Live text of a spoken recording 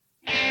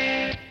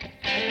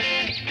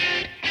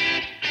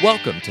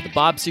Welcome to the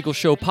Bob Siegel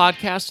Show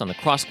podcast on the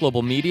Cross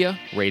Global Media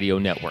Radio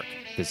Network.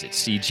 Visit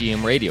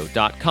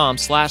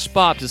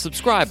cgmradio.com/Bob to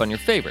subscribe on your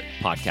favorite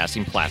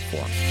podcasting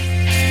platform.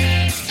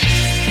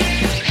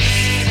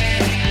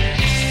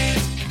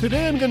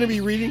 Today I'm going to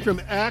be reading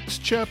from Acts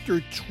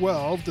chapter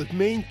 12. The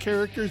main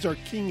characters are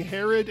King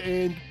Herod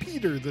and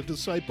Peter, the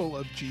disciple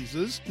of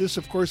Jesus. This,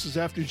 of course, is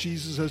after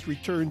Jesus has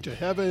returned to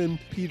heaven.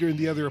 Peter and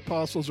the other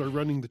apostles are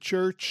running the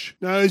church.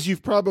 Now, as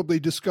you've probably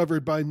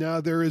discovered by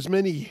now, there are as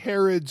many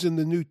Herods in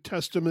the New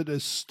Testament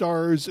as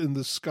stars in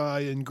the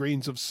sky and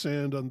grains of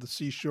sand on the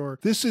seashore.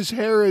 This is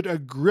Herod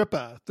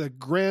Agrippa, the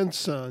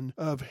grandson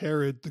of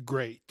Herod the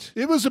Great.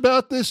 It was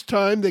about this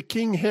time that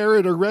King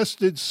Herod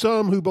arrested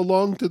some who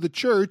belonged to the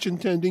church,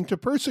 intending to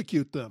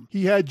persecute them.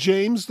 He had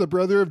James, the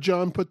brother of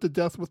John, put to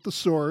death with the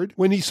sword.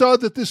 When he saw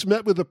that this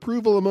met with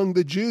approval among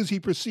the Jews, he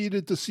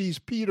proceeded to seize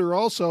Peter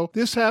also.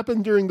 This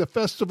happened during the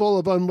festival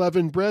of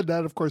unleavened bread.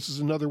 That, of course, is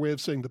another way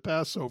of saying the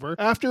Passover.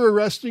 After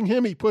arresting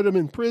him, he put him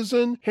in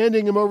prison,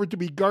 handing him over to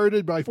be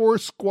guarded by 4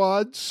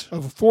 squads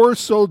of 4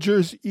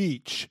 soldiers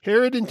each.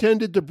 Herod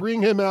intended to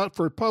bring him out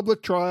for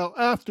public trial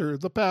after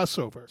the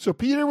Passover. So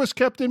Peter was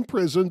kept in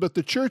prison, but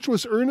the church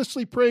was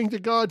earnestly praying to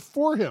God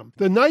for him.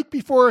 The night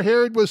before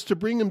Herod was to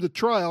bring him to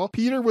trial,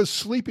 Peter was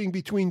sleeping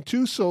between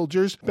 2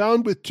 soldiers,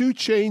 bound with 2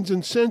 chains,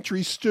 and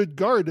sentries stood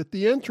guard at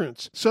the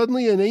entrance.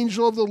 Suddenly an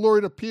angel of the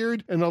Lord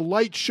appeared, and a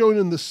light shone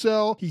in the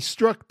cell. He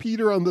struck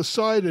Peter on the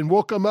side and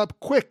woke him up.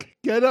 "Quick,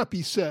 get up,"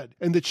 he said,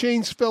 and the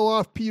chains fell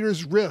off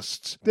Peter's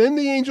wrists. Then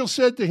the angel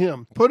said to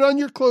him, "Put on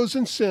your clothes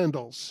and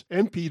sandals."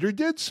 And Peter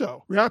did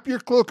so. "Wrap your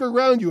cloak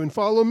around you and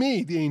follow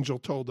me," the angel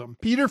told him.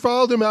 Peter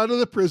followed him out of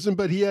the prison,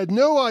 but he had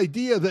no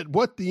idea that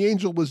what the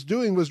angel was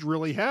doing was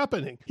really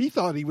happening. He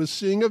thought he was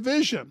seeing a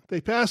vision. They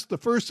passed the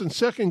first and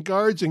second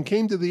guards and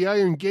came to the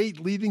iron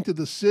gate leading to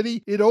the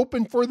city. It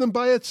opened for them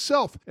by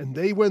itself, and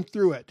they went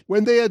through it.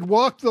 When they had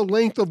walked the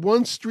length of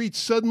one street,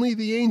 suddenly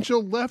the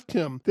angel left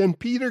him. Then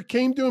Peter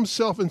came to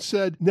himself and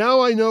said,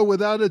 "Now I know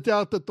without a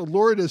doubt that the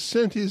Lord has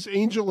sent his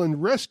angel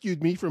and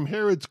rescued me from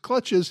Herod's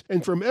clutches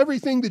and from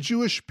everything the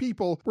Jewish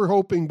people were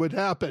hoping would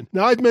happen."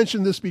 Now, I've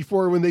mentioned this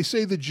before. When they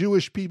say the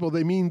Jewish people,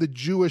 they mean the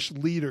Jewish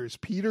leaders.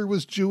 Peter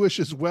was Jewish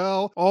as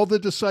well. All the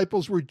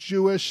disciples were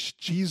Jewish.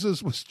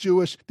 Jesus was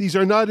Jewish. These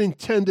are not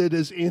intended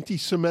as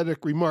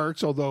anti-Semitic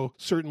remarks, although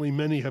certainly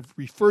many have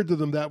referred to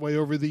them that way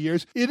over the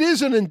years. It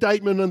is an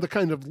indictment on the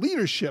kind of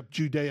leadership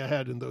Judea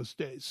had in those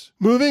days.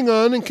 Moving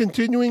on and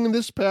continuing in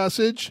this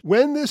passage,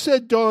 when this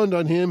had dawned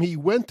on him, he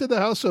went to the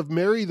house of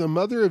Mary, the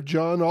mother of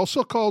John,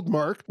 also called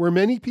Mark, where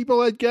many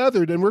people had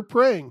gathered and were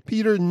praying.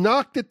 Peter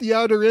knocked at the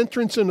outer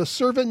entrance, and a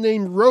servant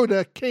named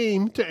Rhoda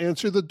came to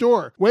answer the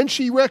door. When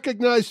she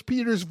recognized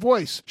Peter's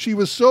voice, she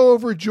was so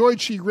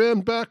overjoyed she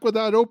ran back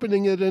without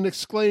opening it and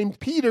exclaimed,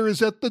 "Peter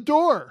is at the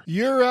door."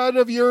 "You're out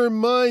of your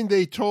mind,"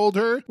 they told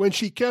her. When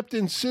she kept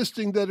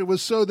insisting that it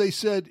was so, they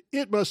said,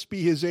 "It must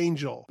be his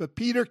angel." But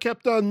Peter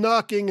kept on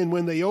knocking, and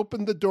when they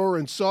opened the door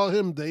and saw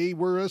him, they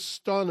were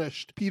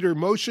astonished. Peter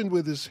motioned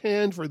with his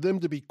hand for them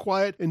to be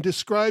quiet and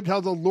described how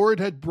the Lord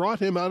had brought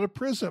him out of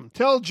prison.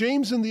 "Tell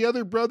James and the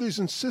other brothers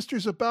and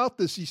sisters about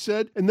this," he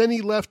said, and then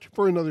he left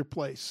for another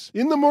place.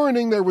 In the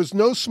morning there was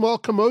no small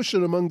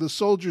commotion among the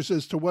soldiers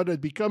as to what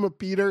had become of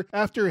Peter.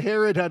 After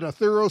Herod had a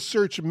thorough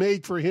search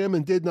made for him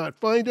and did not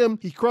find him,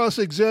 he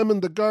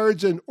cross-examined the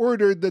guards and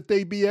ordered that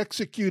they be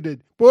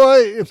executed. Boy,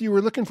 if you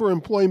were looking for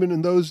employment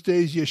in those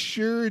days, you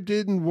sure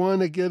didn't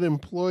want to get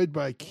employed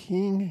by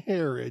King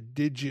Herod,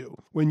 did you?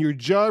 When your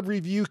job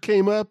review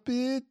came up,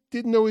 it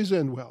didn't always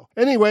end well.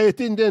 Anyway, it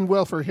didn't end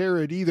well for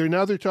Herod either.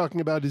 Now they're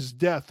talking about his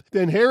death.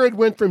 Then Herod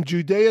went from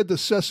Judea to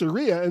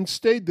Caesarea and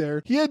stayed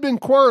there. He had been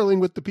quarreling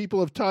with the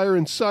people of Tyre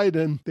and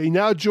Sidon. They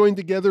now joined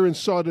together and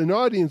sought an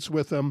audience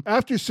with him.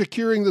 After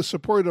securing the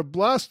support of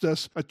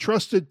Blastus, a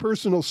trusted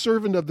personal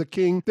servant of the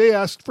king, they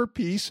asked for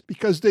peace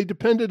because they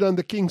depended on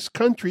the king's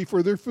country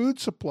for their food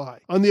supply.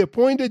 On the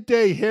appointed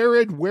day,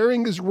 Herod,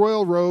 wearing his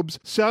royal robes,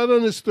 sat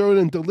on his throne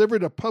and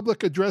delivered a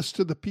public address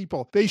to the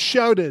people. They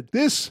shouted,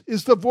 "This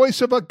is the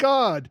voice of a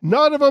God,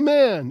 not of a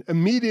man."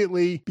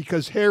 Immediately,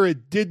 because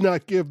Herod did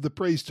not give the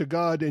praise to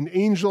God, an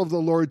angel of the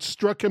Lord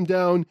struck him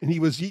down, and he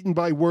was eaten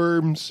by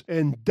worms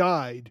and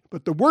died.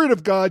 But the word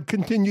of God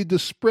continued to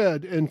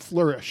spread and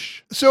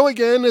flourish. So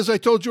again, as I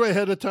told you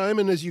ahead of time,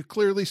 and as you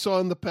clearly saw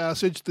in the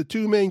passage, the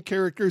 2 main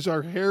characters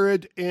are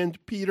Herod and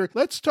Peter.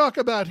 Let's talk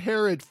about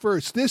Herod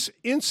first. This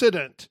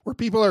incident, where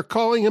people are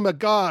calling him a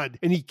god,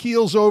 and he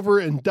keels over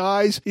and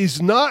dies, is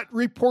not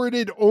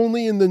reported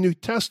only in the New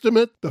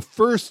Testament. The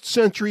 1st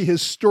century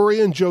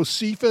historian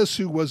Josephus,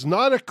 who was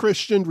not a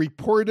Christian,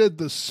 reported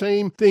the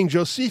same thing.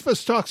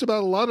 Josephus talks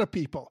about a lot of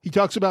people. He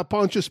talks about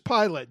Pontius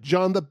Pilate,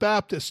 John the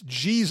Baptist,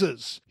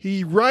 Jesus.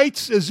 He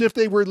writes as if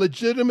they were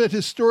legitimate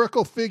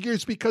historical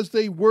figures because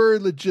they were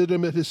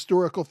legitimate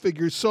historical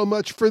figures. So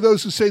much for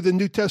those who say the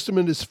New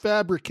Testament is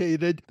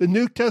fabricated. The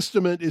New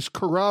Testament is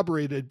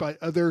corroborated by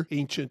other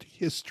ancient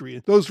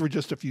history. Those were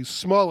just a few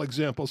small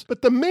examples.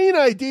 But the main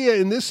idea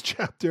in this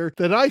chapter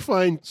that I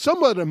find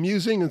somewhat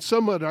amusing and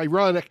somewhat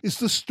ironic is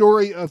the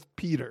story joy of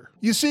Peter.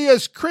 You see,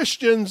 as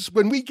Christians,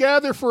 when we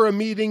gather for a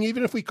meeting,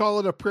 even if we call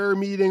it a prayer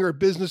meeting or a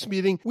business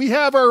meeting, we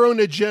have our own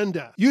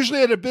agenda.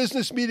 Usually at a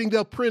business meeting,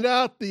 they'll print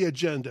out the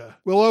agenda.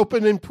 We'll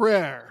open in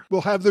prayer.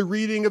 We'll have the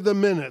reading of the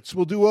minutes.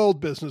 We'll do old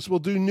business. We'll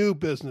do new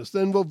business.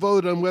 Then we'll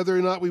vote on whether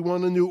or not we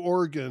want a new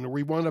organ or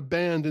we want a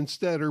band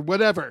instead or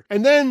whatever.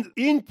 And then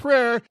in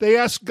prayer, they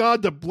ask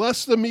God to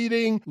bless the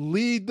meeting,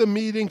 lead the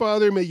meeting.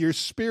 Father, may your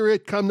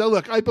spirit come. Now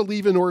look, I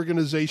believe in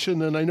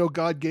organization and I know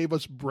God gave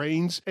us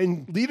brains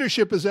and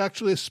leadership is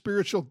actually a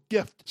spiritual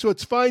gift. So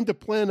it's fine to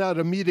plan out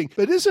a meeting.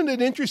 But isn't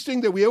it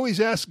interesting that we always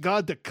ask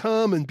God to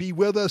come and be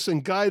with us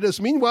and guide us?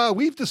 Meanwhile,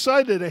 we've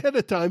decided ahead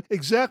of time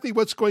exactly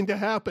what's going to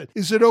happen.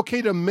 Is it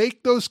okay to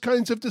make those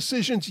kinds of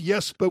decisions?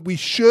 Yes, but we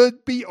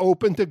should be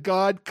open to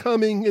God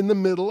coming in the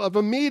middle of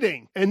a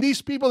meeting. And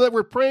these people that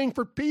were praying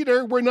for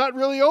Peter were not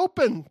really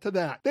open to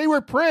that. They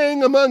were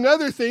praying, among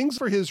other things,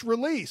 for his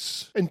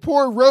release. And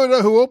poor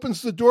Rhoda, who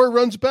opens the door,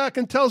 runs back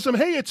and tells them,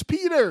 hey, it's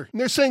Peter. And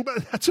they're saying,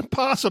 but that's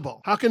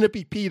impossible. How can it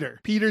be Peter?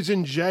 Peter's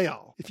in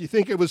jail. If you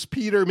think it was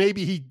Peter,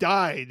 maybe he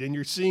died and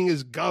you're seeing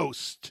his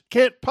ghost.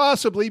 Can't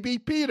possibly be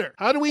Peter.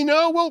 How do we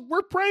know? Well,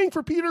 we're praying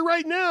for Peter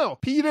right now.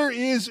 Peter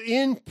is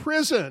in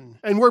prison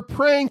and we're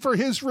praying for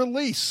his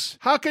release.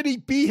 How could he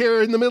be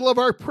here in the middle of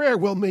our prayer?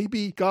 Well,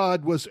 maybe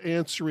God was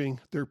answering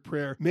their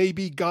prayer.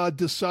 Maybe God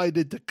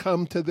decided to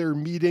come to their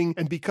meeting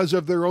and because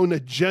of their own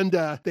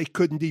agenda, they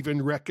couldn't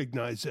even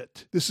recognize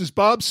it. This is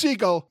Bob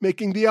Siegel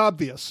making the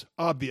obvious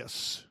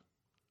obvious.